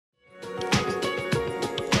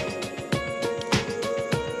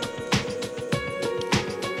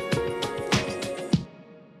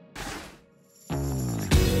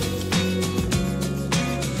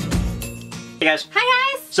Hey guys.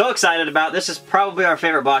 Hi guys. So excited about this. Is probably our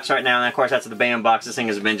favorite box right now, and of course that's the BAM box. This thing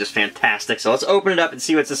has been just fantastic. So let's open it up and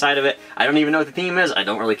see what's inside of it. I don't even know what the theme is. I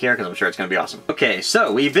don't really care because I'm sure it's going to be awesome. Okay,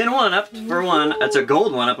 so we've been 1-upped for one. It's a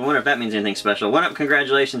gold 1-up. I wonder if that means anything special. 1-up,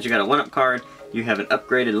 congratulations. You got a 1-up card. You have an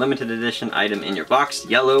upgraded limited edition item in your box.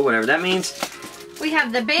 Yellow, whatever that means. We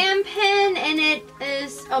have the BAM pin, and it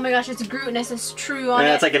is, oh my gosh, it's Groot, and it says true on it.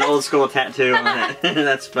 Yeah, it's like an old school tattoo on it.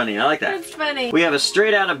 That's funny. I like that. That's funny. We have a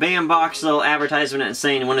straight out of BAM box little advertisement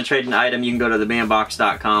saying, want to trade an item, you can go to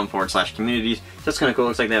thebambox.com/communities. That's kind of cool.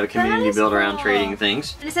 Looks like they have a community built around trading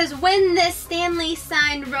things. And it says, win this Stanley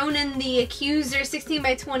signed Ronan the Accuser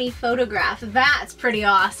 16x20 photograph. That's pretty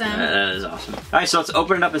awesome. That is awesome. Alright, so let's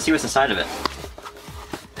open it up and see what's inside of it.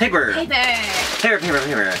 Paper. Paper.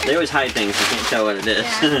 They always hide things, you can't tell what it is.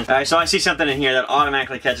 Yeah. Alright, so I see something in here that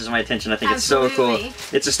automatically catches my attention. I think it's so cool.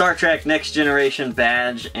 It's a Star Trek Next Generation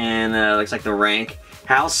badge, and looks like the rank.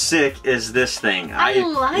 How sick is this thing? I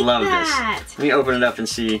love this. Let me open it up and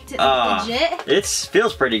see. Legit? It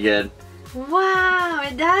feels pretty good. Wow,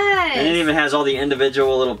 it does. And it even has all the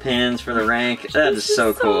individual little pins for the rank. That is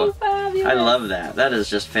so cool. Fabulous. I love that. That is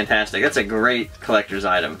just fantastic. That's a great collector's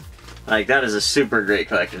item. Like, that is a super great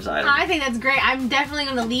collector's item. I think that's great. I'm definitely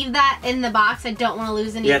going to leave that in the box. I don't want to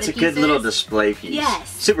lose any of the pieces. Yeah, it's a good little display piece. Yes.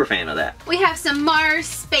 Super fan of that. We have some Mars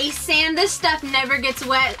space sand. This stuff never gets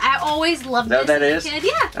wet. I always loved this as a kid.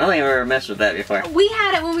 Yeah. I don't think I've ever messed with that before. We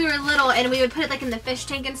had it when we were little, and we would put it like in the fish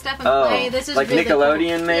tank and stuff and play. This is like really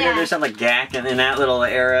Nickelodeon cool. made it or something, like Gak, and in that little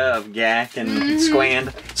era of Gak and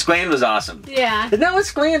Squand. Squand was awesome. Yeah. Isn't that what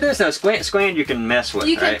Squand is? No, Squand you can mess with,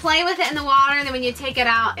 You can play with it in the water, and then when you take it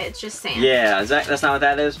out, it's just sand. Yeah, that's not what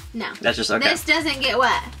that is? No. That's just, okay. This doesn't get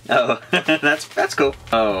wet. Oh, that's cool.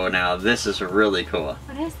 Oh, now this is really cool.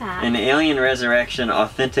 What is that? An Alien Resurrection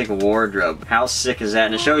authentic wardrobe. How sick is that?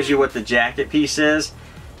 And it shows you what the jacket piece is.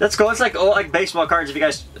 That's cool. It's like baseball cards. If you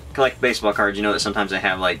guys collect baseball cards, you know that sometimes they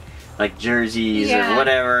have like jerseys or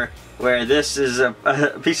whatever, where this is a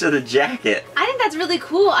piece of the jacket. I think that's really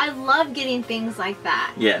cool. I love getting things like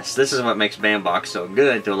that. Yes, this is what makes BAM box so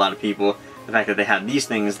good to a lot of people. The fact that they have these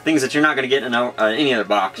things that you're not going to get in any other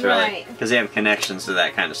box, really, because they have connections to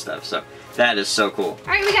that kind of stuff. So that is so cool.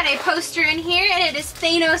 Alright, we got a poster in here, and it is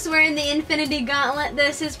Thanos wearing the Infinity Gauntlet.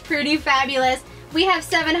 This is pretty fabulous. We have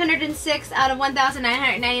 706 out of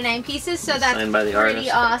 1,999 pieces, so that's pretty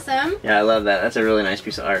awesome. Yeah, I love that. That's a really nice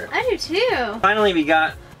piece of art. I do too. Finally, we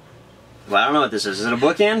got, well, I don't know what this is. Is it a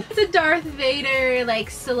bookend? It's a Darth Vader, like,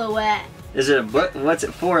 silhouette. Is it a book? What's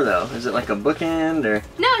it for, though? Is it like a bookend, or?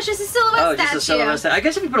 No, it's just a silhouette statue. Oh, just a silhouette statue. I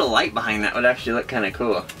guess if you put a light behind that, would actually look kind of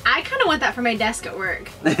cool. I kind of want that for my desk at work.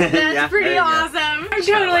 That's pretty awesome. I'm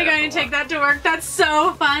totally going to take that to work. That's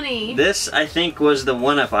so funny. This, I think, was the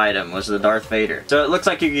 1-up item, was the Darth Vader. So it looks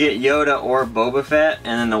like you could get Yoda or Boba Fett,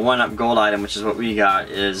 and then the 1-up gold item, which is what we got,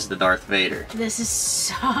 is the Darth Vader. This is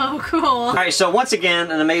so cool. Alright, so once again,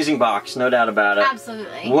 an amazing box, no doubt about it.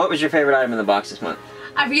 Absolutely. What was your favorite item in the box this month?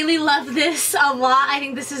 I really love this a lot. I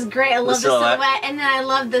think this is great. I love the silhouette, and then I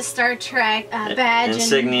love the Star Trek badge.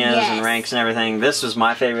 Insignias and ranks and everything. This was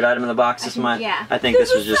my favorite item in the box this month. Yeah. I think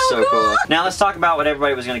this was just so cool. Now let's talk about what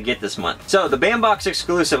everybody was going to get this month. So the BAM box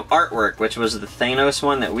exclusive artwork, which was the Thanos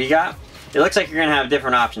one that we got. It looks like you're going to have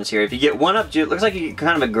different options here. If you get 1-up, it looks like you get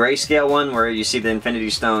kind of a grayscale one where you see the Infinity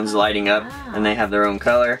Stones lighting up and they have their own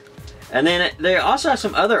color. And then they also have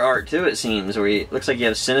some other art too, it seems, where it looks like you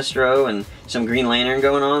have Sinestro and some Green Lantern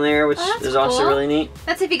going on there, which is also really neat.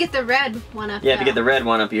 That's if you get the red 1-up. Yeah, if you get the red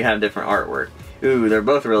 1-up, you have different artwork. Ooh, they're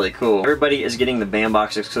both really cool. Everybody is getting the BAM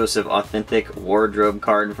box exclusive authentic wardrobe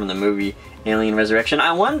card from the movie Alien Resurrection.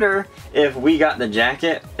 I wonder if we got the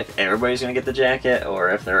jacket, if everybody's going to get the jacket, or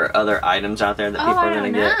if there are other items out there that people are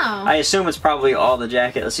going to get. I assume it's probably all the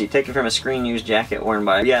jacket. Let's see, taken from a screen-used jacket worn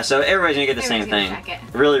by... Yeah, so everybody's going to get the same thing.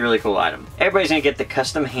 Really, really cool item. Everybody's going to get the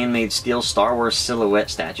custom handmade steel Star Wars silhouette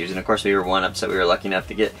statues. And of course we were 1-up, so we were lucky enough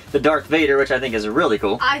to get the Darth Vader, which I think is really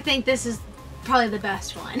cool. I think this is probably the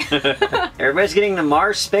best one. Everybody's getting the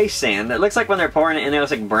Mars space sand. It looks like when they're pouring it in there,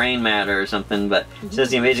 it's like brain matter or something, but it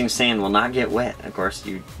says the amazing sand will not get wet. Of course,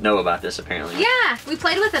 you know about this apparently. Yeah, we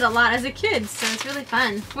played with it a lot as a kid, so it's really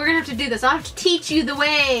fun. We're gonna have to do this. I'll have to teach you the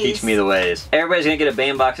ways. Teach me the ways. Everybody's gonna get a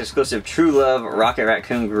BAM box exclusive True Love Rocket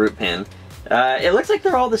Raccoon group pin. It looks like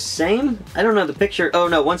they're all the same. I don't know the picture. Oh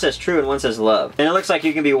no, one says true and one says love. And it looks like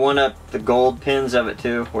you can be 1-up the gold pins of it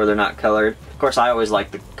too, where they're not colored. Of course, I always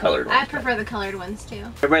like the colored ones. I prefer the colored ones too.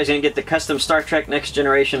 Everybody's gonna get the custom Star Trek Next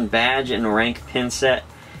Generation badge and rank pin set.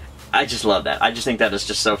 I just love that. I just think that is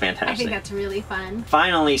just so fantastic. I think that's really fun.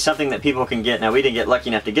 Finally, something that people can get. Now, we didn't get lucky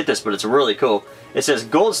enough to get this, but it's really cool. It says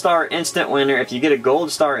Gold Star Instant Winner. If you get a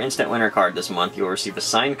Gold Star Instant Winner card this month, you'll receive a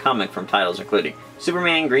signed comic from titles including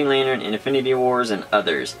Superman, Green Lantern, Infinity Wars, and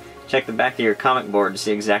others. Check the back of your comic board to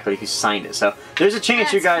see exactly who signed it. So there's a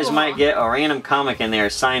chance you guys might get a random comic in there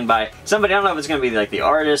signed by somebody. I don't know if it's going to be like the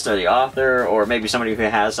artist or the author, or maybe somebody who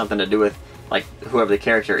has something to do with like whoever the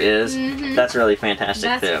character is. That's really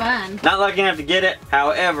fantastic too. That's fun. Not lucky enough to get it.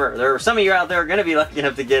 However, there are some of you out there who are going to be lucky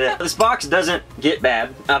enough to get it. This box doesn't get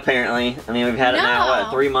bad, apparently. I mean, we've had it now,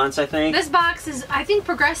 what, 3 months, I think? This box is, I think,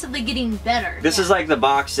 progressively getting better. This is like the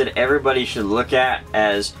box that everybody should look at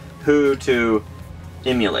as who to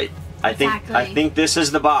emulate. I think this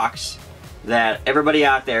is the box that everybody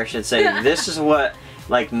out there should say, this is what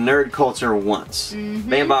like nerd culture wants.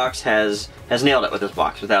 Bambox has nailed it with this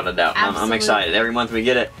box, without a doubt. I'm excited. Every month we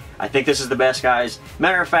get it. I think this is the best, guys.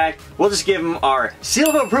 Matter of fact, we'll just give them our seal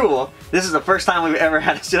of approval. This is the first time we've ever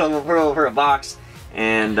had a seal of approval for a box,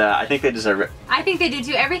 and I think they deserve it. I think they do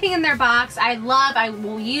too. Everything in their box, I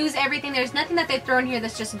will use everything. There's nothing that they've thrown here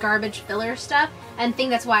that's just garbage filler stuff, and I think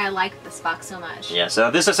that's why I like this box so much. Yeah, so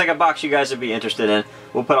if this looks like a box you guys would be interested in,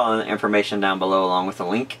 we'll put all the information down below along with the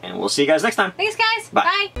link, and we'll see you guys next time. Thanks, guys. Bye.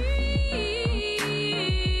 Bye.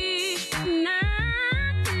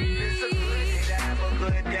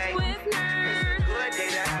 Good day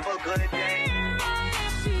to have a good day.